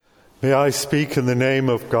May I speak in the name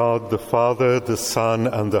of God, the Father, the Son,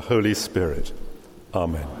 and the Holy Spirit.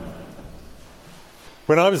 Amen.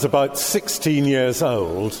 When I was about 16 years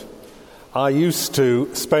old, I used to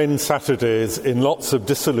spend Saturdays in lots of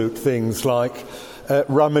dissolute things like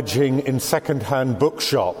rummaging in second-hand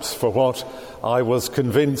bookshops for what I was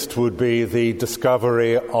convinced would be the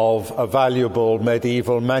discovery of a valuable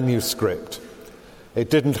medieval manuscript. It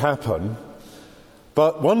didn't happen.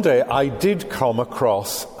 But one day I did come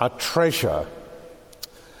across a treasure.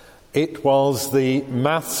 It was the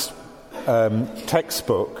maths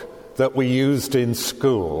textbook that we used in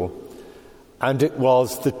school, and it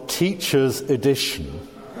was the teacher's edition.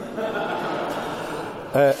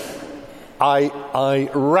 I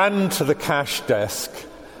ran to the cash desk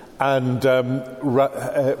and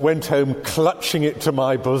went home clutching it to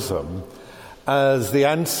my bosom, as the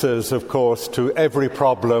answers, of course, to every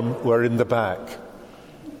problem were in the back.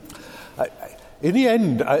 In the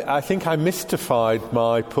end, I think I mystified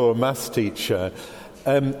my poor maths teacher.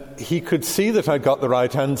 He could see that I got the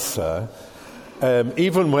right answer,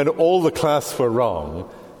 even when all the class were wrong,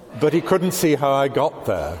 but he couldn't see how I got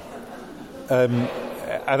there.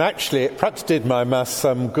 And actually, it perhaps did my maths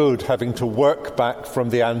some good, having to work back from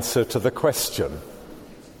the answer to the question.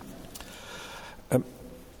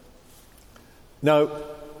 Now,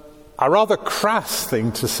 a rather crass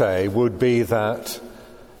thing to say would be that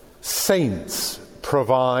saints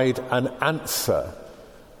provide an answer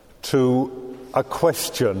to a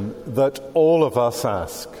question that all of us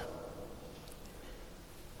ask.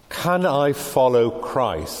 Can I follow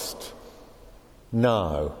Christ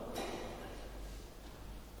now?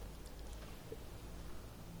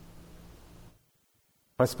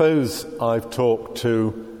 I suppose I've talked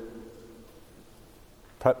to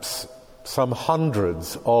perhaps some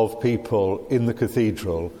hundreds of people in the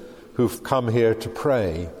cathedral who've come here to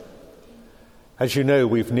pray. As you know,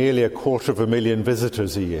 we've nearly 250,000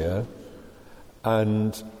 visitors a year,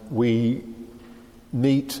 and we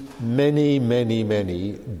meet many, many,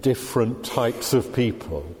 many different types of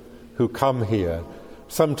people who come here,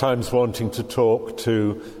 sometimes wanting to talk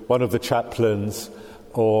to one of the chaplains,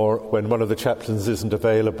 or when one of the chaplains isn't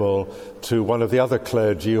available, to one of the other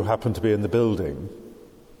clergy who happen to be in the building.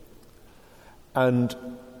 And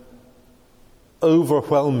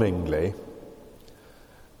overwhelmingly,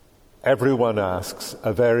 everyone asks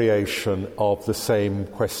a variation of the same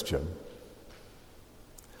question.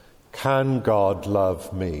 Can God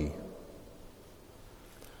love me?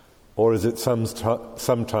 Or is it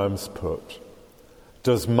sometimes put,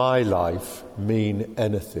 does my life mean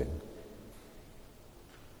anything?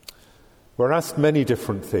 We're asked many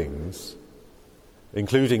different things,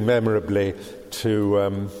 including memorably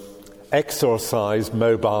to exorcise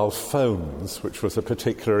mobile phones, which was a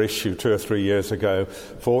particular issue 2 or 3 years ago,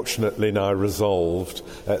 fortunately now resolved.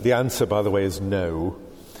 The answer, by the way, is no.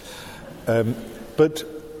 But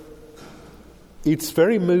it's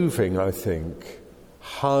very moving, I think,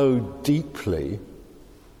 how deeply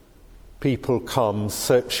people come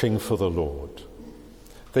searching for the Lord.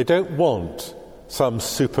 They don't want some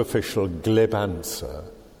superficial, glib answer.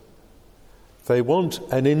 They want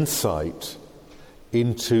an insight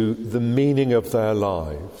into the meaning of their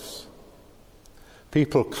lives.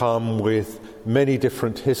 People come with many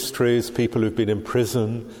different histories, people who've been in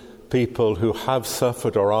prison, people who have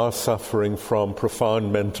suffered or are suffering from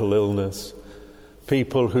profound mental illness,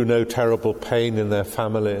 people who know terrible pain in their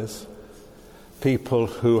families, people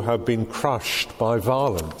who have been crushed by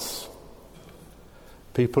violence,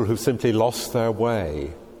 people who've simply lost their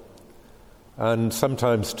way, and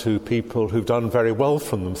sometimes to people who've done very well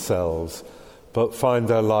for themselves but find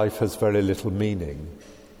their life has very little meaning.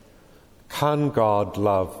 Can God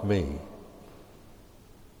love me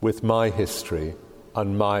with my history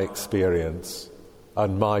and my experience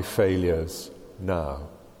and my failures now?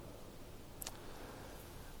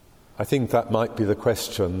 I think that might be the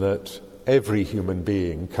question that every human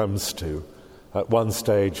being comes to at one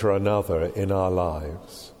stage or another in our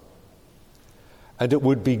lives. And it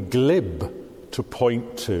would be glib to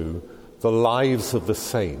point to the lives of the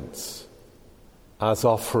saints as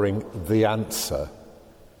offering the answer.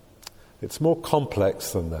 It's more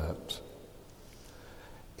complex than that.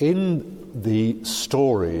 In the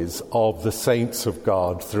stories of the saints of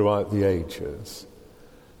God throughout the ages,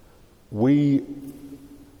 we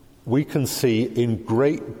can see in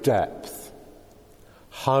great depth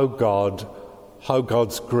how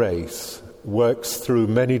God's grace works through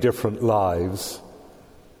many different lives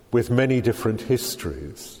with many different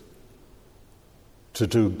histories to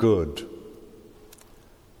do good.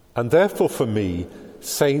 And therefore, for me,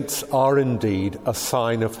 saints are indeed a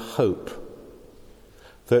sign of hope,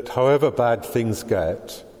 that however bad things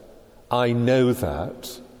get, I know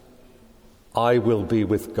that I will be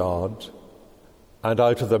with God, and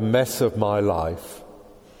out of the mess of my life,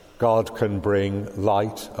 God can bring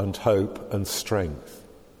light and hope and strength.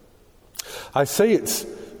 I say it's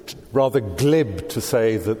rather glib to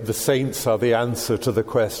say that the saints are the answer to the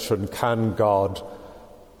question, can God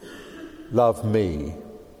love me?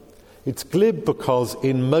 It's glib because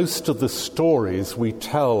in most of the stories we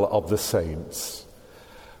tell of the saints,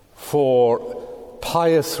 for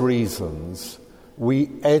pious reasons, we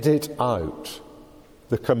edit out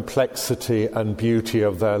the complexity and beauty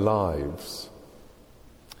of their lives.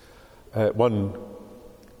 One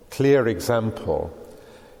clear example,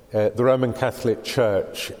 the Roman Catholic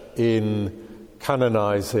Church in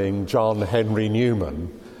canonizing John Henry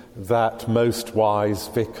Newman, that most wise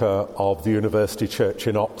vicar of the University Church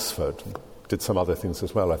in Oxford, did some other things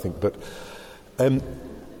as well, I think, but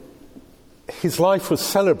his life was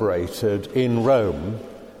celebrated in Rome,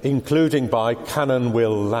 including by Canon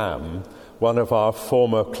Will Lamb, one of our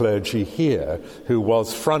former clergy here, who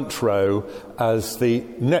was front row as the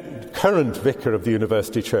current vicar of the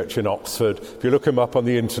University Church in Oxford. If you look him up on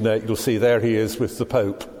the internet, you'll see there he is with the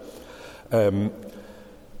Pope.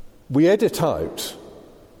 We edit out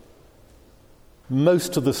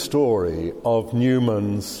most of the story of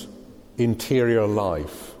Newman's interior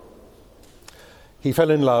life. He fell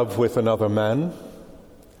in love with another man,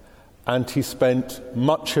 and he spent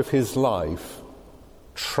much of his life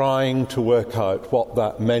trying to work out what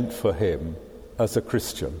that meant for him as a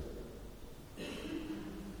Christian.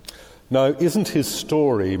 Now, isn't his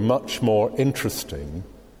story much more interesting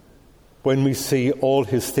when we see all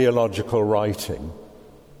his theological writing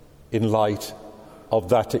in light of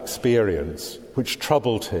that experience which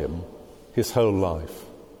troubled him his whole life?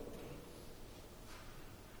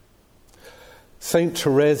 Saint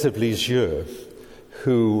Therese of Lisieux,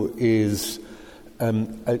 who is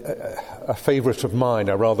a favourite of mine,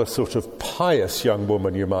 a rather sort of pious young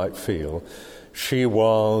woman, you might feel. She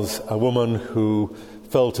was a woman who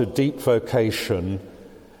felt a deep vocation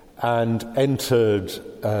and entered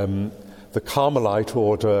the Carmelite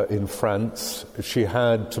order in France. She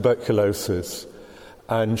had tuberculosis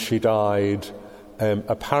and she died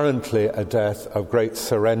apparently a death of great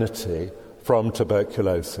serenity from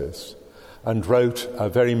tuberculosis, and wrote a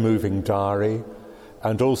very moving diary,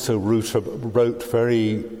 and also wrote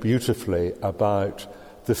very beautifully about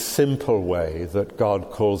the simple way that God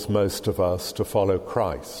calls most of us to follow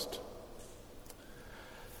Christ.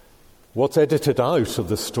 What's edited out of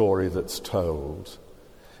the story that's told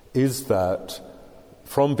is that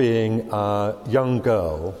from being a young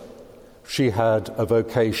girl, she had a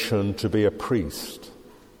vocation to be a priest,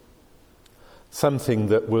 something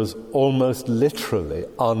that was almost literally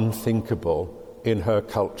unthinkable in her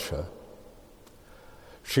culture.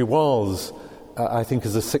 She was, I think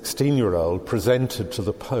as a 16-year-old, presented to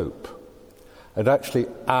the Pope and actually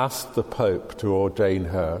asked the Pope to ordain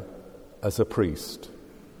her as a priest.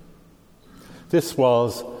 This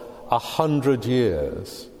was 100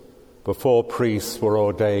 years before priests were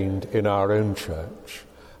ordained in our own church.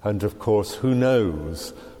 And of course, who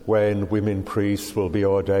knows when women priests will be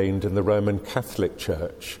ordained in the Roman Catholic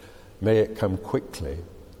Church. May it come quickly.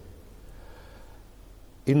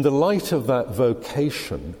 In the light of that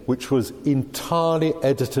vocation, which was entirely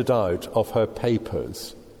edited out of her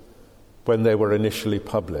papers when they were initially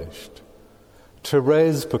published,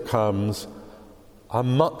 Therese becomes a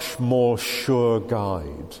much more sure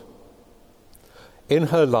guide. In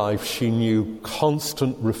her life, she knew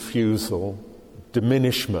constant refusal,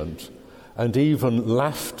 diminishment, and even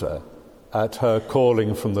laughter at her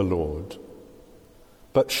calling from the Lord.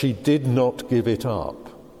 But she did not give it up.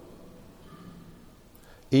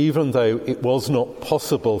 Even though it was not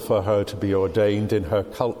possible for her to be ordained in her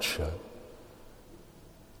culture,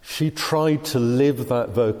 she tried to live that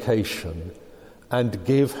vocation and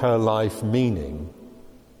give her life meaning,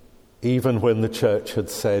 even when the church had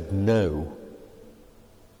said no.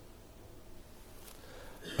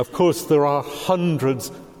 Of course, there are hundreds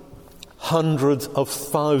of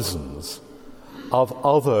thousands of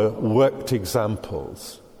other worked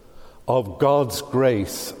examples of God's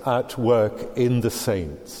grace at work in the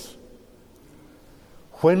saints.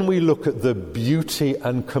 When we look at the beauty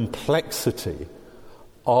and complexity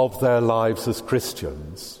of their lives as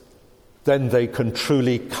Christians, then they can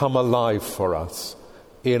truly come alive for us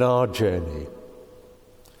in our journey.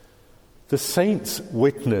 The saints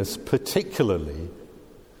witness particularly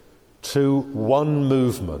to one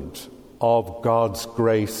movement of God's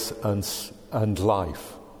grace and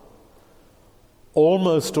life.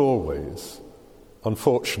 Almost always,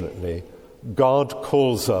 unfortunately, God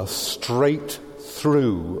calls us straight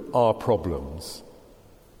through our problems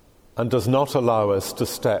and does not allow us to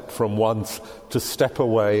step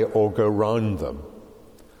away or go round them.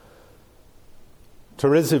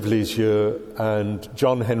 Therese of Lisieux and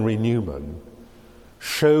John Henry Newman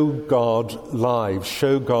show God live,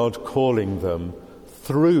 show God calling them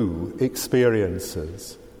through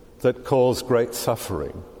experiences that cause great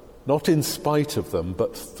suffering, not in spite of them,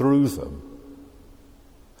 but through them.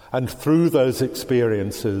 And through those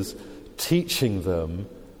experiences, teaching them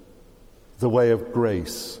the way of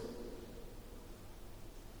grace.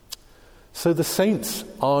 So the saints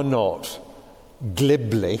are not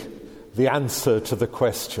glibly the answer to the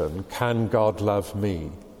question, can God love me?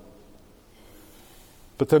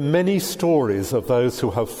 But there are many stories of those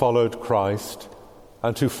who have followed Christ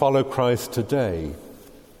and who follow Christ today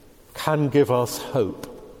can give us hope.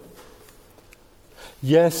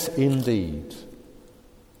 Yes, indeed,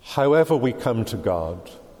 however we come to God,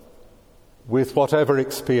 with whatever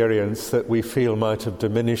experience that we feel might have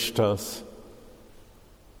diminished us,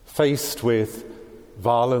 faced with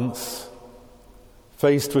violence,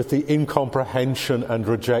 faced with the incomprehension and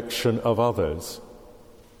rejection of others,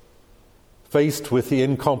 faced with the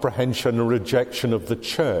incomprehension and rejection of the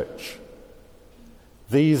church,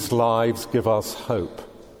 these lives give us hope.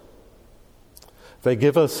 They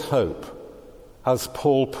give us hope, as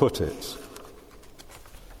Paul put it,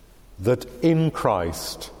 that in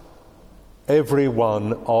Christ every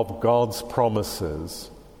one of God's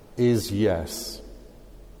promises is yes.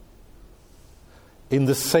 In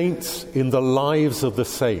the saints, in the lives of the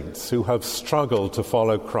saints who have struggled to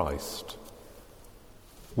follow Christ,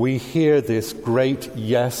 we hear this great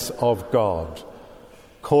yes of God,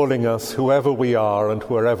 calling us whoever we are and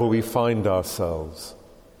wherever we find ourselves.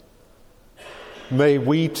 May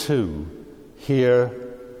we too hear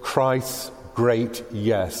Christ's great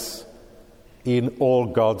yes in all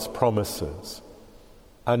God's promises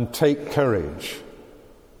and take courage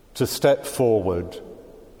to step forward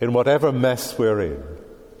in whatever mess we're in,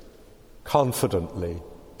 confidently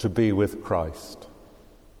to be with Christ.